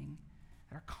repenting,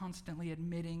 that are constantly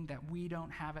admitting that we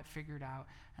don't have it figured out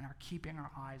and are keeping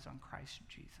our eyes on Christ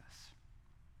Jesus.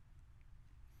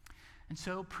 And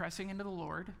so pressing into the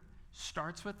Lord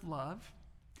starts with love,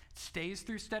 stays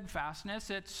through steadfastness,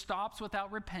 it stops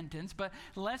without repentance. But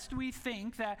lest we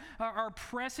think that our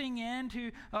pressing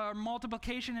into our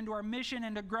multiplication, into our mission,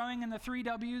 into growing in the 3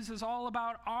 W's is all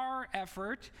about our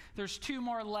effort, there's 2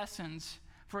 more lessons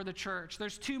for the church.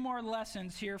 There's 2 more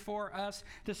lessons here for us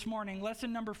this morning.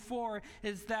 Lesson number 4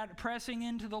 is that pressing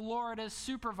into the Lord is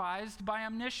supervised by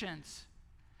omniscience.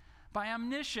 By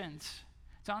omniscience.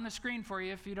 It's on the screen for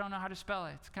you if you don't know how to spell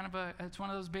it. It's one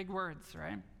of those big words,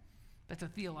 right? That's a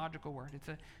theological word.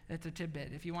 It's a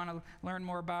tidbit. If you want to learn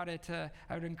more about it,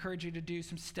 I would encourage you to do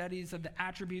some studies of the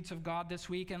attributes of God this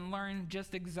week and learn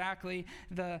just exactly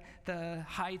the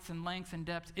heights and lengths and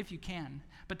depths if you can.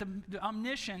 But the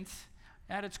omniscience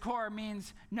at its core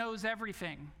means knows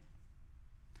everything.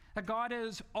 That God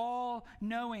is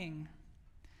all-knowing.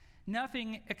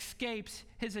 Nothing escapes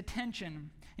his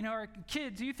attention. Our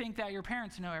kids, you think that your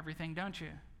parents know everything, don't you?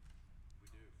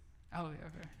 We do. Oh,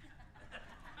 okay.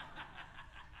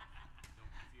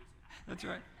 That's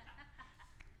right.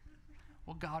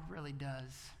 Well, God really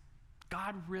does.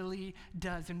 God really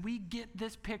does. And we get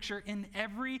this picture in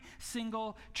every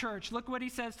single church. Look what he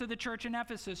says to the church in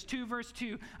Ephesus, 2 verse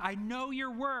 2. I know your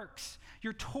works,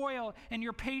 your toil, and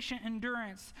your patient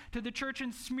endurance. To the church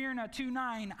in Smyrna,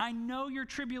 2:9. I know your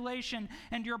tribulation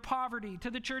and your poverty. To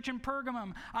the church in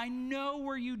Pergamum, I know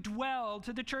where you dwell.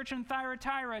 To the church in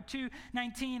Thyatira,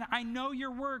 2:19. I know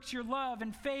your works, your love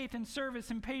and faith and service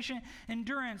and patient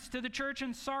endurance. To the church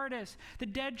in Sardis, the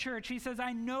dead church, he says,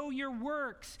 I know your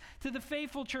works. To the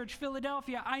faithful church,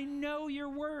 Philadelphia, I know your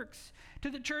works. To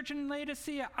the church in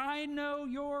Laodicea, I know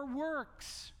your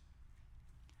works.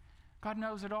 God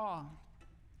knows it all.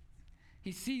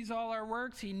 He sees all our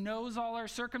works, he knows all our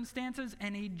circumstances,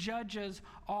 and he judges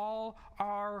all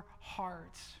our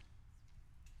hearts.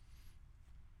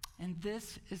 And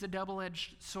this is a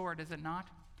double-edged sword, is it not?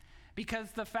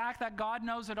 Because the fact that God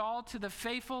knows it all, to the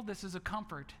faithful, this is a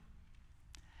comfort.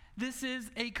 This is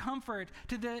a comfort.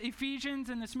 To the Ephesians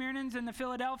and the Smyrnans and the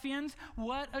Philadelphians,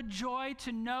 what a joy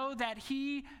to know that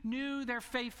he knew their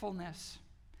faithfulness.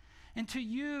 And to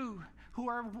you who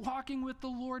are walking with the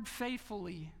Lord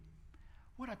faithfully,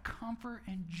 what a comfort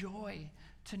and joy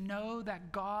to know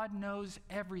that God knows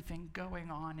everything going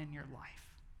on in your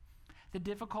life. The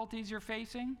difficulties you're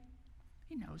facing,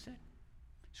 he knows it.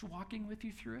 He's walking with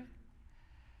you through it.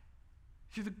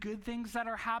 Through the good things that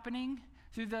are happening,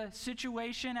 through the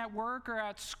situation at work or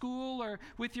at school or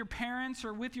with your parents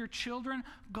or with your children,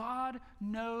 God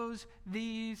knows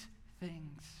these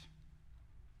things.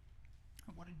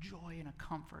 And what a joy and a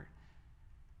comfort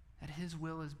that his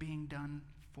will is being done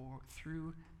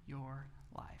through your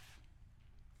life.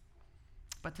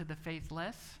 But to the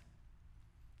faithless,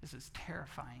 this is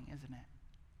terrifying, isn't it?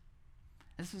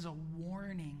 This is a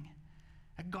warning.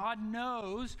 God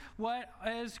knows what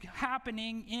is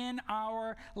happening in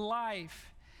our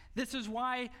life. This is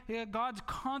why God's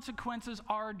consequences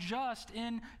are just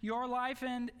in your life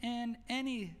and in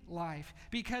any life,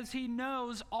 because he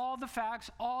knows all the facts,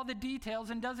 all the details,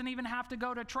 and doesn't even have to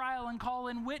go to trial and call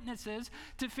in witnesses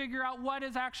to figure out what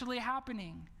is actually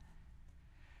happening.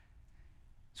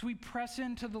 So we press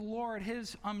into the Lord.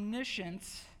 His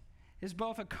omniscience is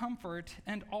both a comfort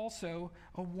and also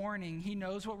a warning. He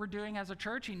knows what we're doing as a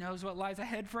church. He knows what lies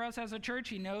ahead for us as a church.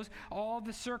 He knows all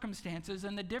the circumstances,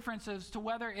 and the difference as to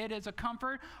whether it is a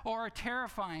comfort or a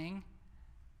terrifying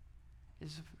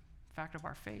is a fact of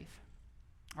our faith.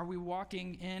 Are we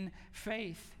walking in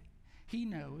faith? He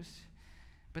knows.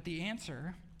 But the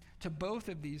answer to both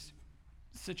of these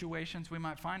situations we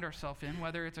might find ourselves in,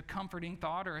 whether it's a comforting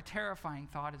thought or a terrifying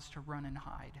thought, is to run and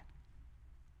hide.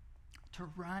 To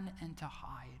run and to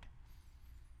hide.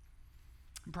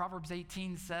 Proverbs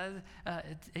 18 says,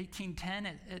 18:10,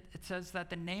 it says that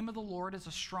the name of the Lord is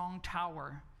a strong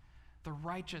tower. The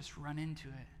righteous run into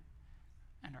it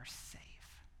and are safe.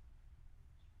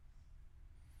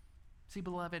 See,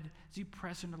 beloved, as you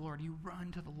press into the Lord, you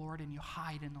run to the Lord and you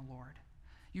hide in the Lord.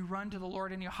 You run to the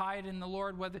Lord and you hide in the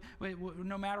Lord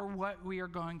no matter what we are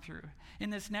going through. In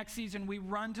this next season, we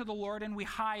run to the Lord and we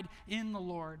hide in the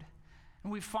Lord.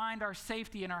 And we find our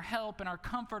safety and our help and our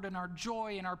comfort and our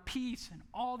joy and our peace and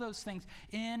all those things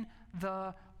in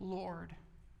the Lord.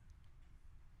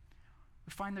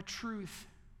 We find the truth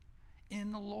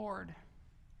in the Lord.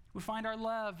 We find our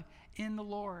love in the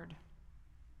Lord.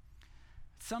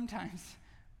 Sometimes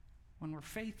when we're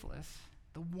faithless,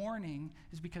 the warning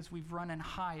is because we've run and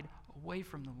hide away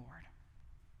from the Lord.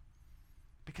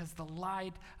 Because the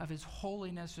light of his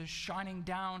holiness is shining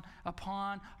down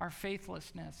upon our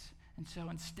faithlessness. And so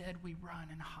instead we run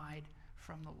and hide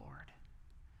from the Lord.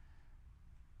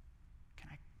 Can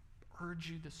I urge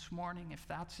you this morning,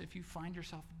 if you find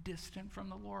yourself distant from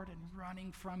the Lord and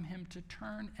running from him, to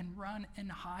turn and run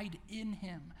and hide in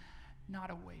him,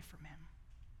 not away from him.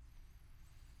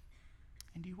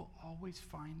 And you will always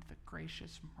find the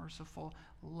gracious, merciful,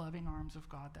 loving arms of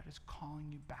God that is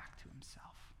calling you back to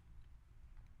himself.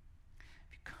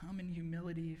 If you come in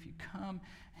humility, if you come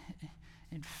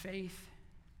in faith.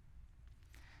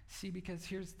 See, because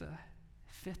here's the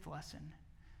fifth lesson.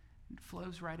 It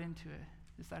flows right into it,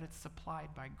 is that it's supplied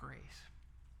by grace.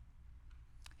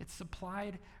 It's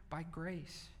supplied by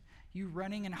grace. You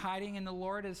running and hiding in the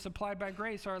Lord is supplied by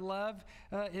grace. Our love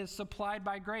is supplied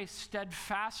by grace.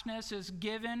 Steadfastness is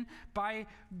given by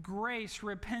grace.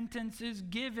 Repentance is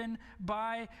given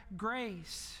by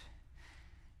grace.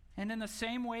 And in the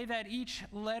same way that each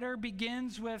letter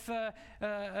begins with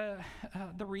the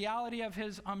reality of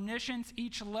his omniscience,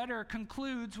 each letter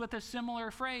concludes with a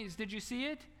similar phrase. Did you see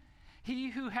it? He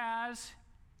who has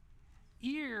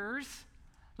ears,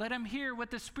 let him hear what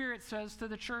the Spirit says to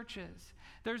the churches.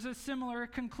 There's a similar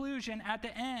conclusion at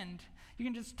the end. You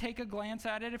can just take a glance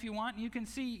at it if you want, and you can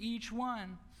see each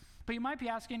one. But you might be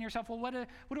asking yourself, well, what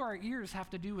do our ears have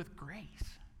to do with grace?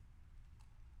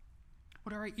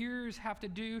 What do our ears have to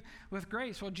do with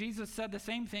grace? Well, Jesus said the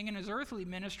same thing in his earthly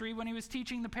ministry when he was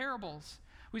teaching the parables.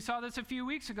 We saw this a few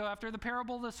weeks ago after the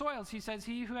parable of the soils. He says,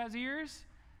 he who has ears,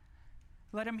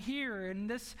 let him hear. And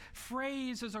this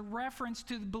phrase is a reference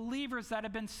to the believers that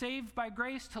have been saved by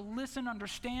grace to listen,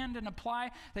 understand, and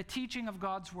apply the teaching of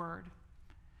God's word.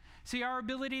 See, our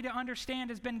ability to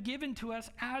understand has been given to us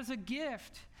as a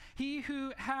gift. He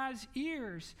who has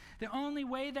ears, the only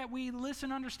way that we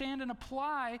listen, understand, and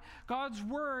apply God's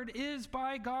word is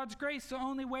by God's grace. The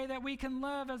only way that we can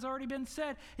love, has already been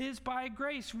said, is by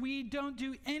grace. We don't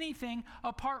do anything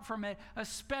apart from it,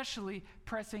 especially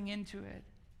pressing into it.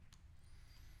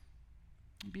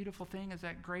 The beautiful thing is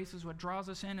that grace is what draws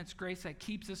us in. It's grace that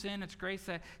keeps us in. It's grace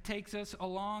that takes us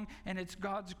along. And it's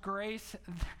God's grace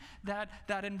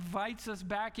that invites us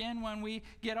back in when we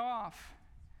get off,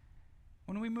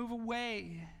 when we move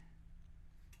away.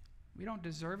 We don't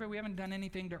deserve it. We haven't done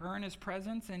anything to earn his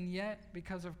presence. And yet,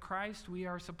 because of Christ, we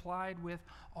are supplied with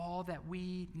all that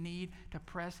we need to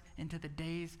press into the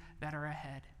days that are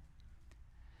ahead.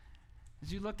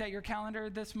 As you looked at your calendar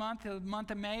this month, the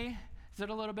month of May, is it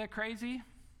a little bit crazy?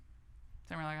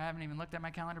 Some are like, I haven't even looked at my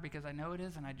calendar because I know it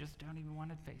is, and I just don't even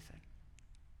want to face it.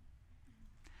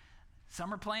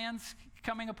 Summer plans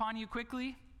coming upon you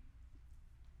quickly?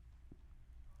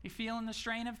 You feeling the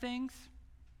strain of things?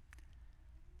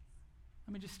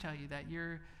 Let me just tell you that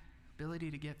your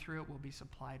ability to get through it will be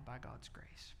supplied by God's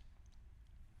grace.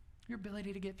 Your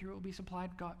ability to get through it will be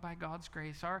supplied by God's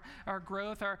grace. Our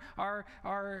growth,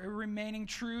 our remaining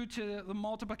true to the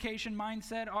multiplication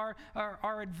mindset,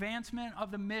 our advancement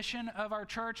of the mission of our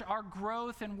church, our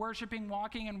growth in worshiping,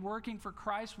 walking, and working for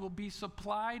Christ will be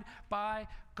supplied by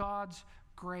God's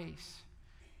grace.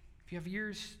 If you have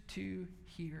ears to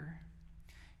hear.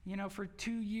 You know, for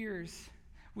 2 years,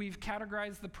 we've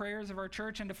categorized the prayers of our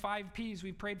church into 5 P's.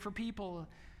 We prayed for people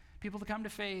to come to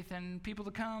faith, and people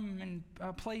to come, and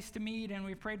a place to meet, and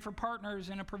we've prayed for partners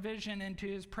and a provision into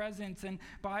his presence, and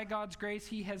by God's grace,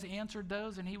 he has answered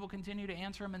those, and he will continue to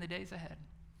answer them in the days ahead.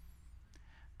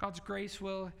 God's grace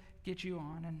will get you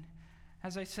on, and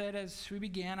as I said as we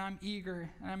began, I'm eager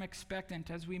and I'm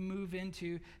expectant as we move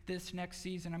into this next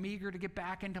season. I'm eager to get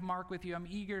back into Mark with you. I'm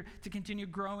eager to continue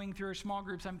growing through our small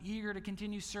groups. I'm eager to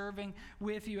continue serving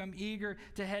with you. I'm eager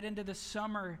to head into the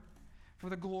summer for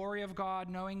the glory of God,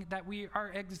 knowing that we are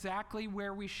exactly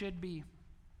where we should be.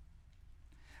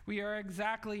 We are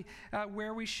exactly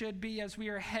where we should be as we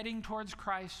are heading towards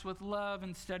Christ with love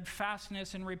and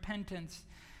steadfastness and repentance,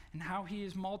 and how he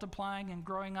is multiplying and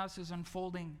growing us is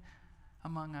unfolding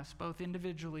among us, both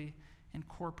individually and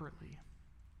corporately.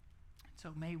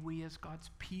 So may we as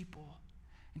God's people,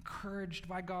 encouraged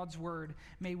by God's word,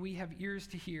 may we have ears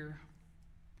to hear,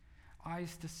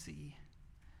 eyes to see,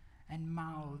 and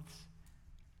mouths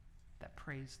that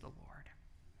praise the Lord.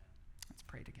 Let's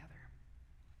pray together.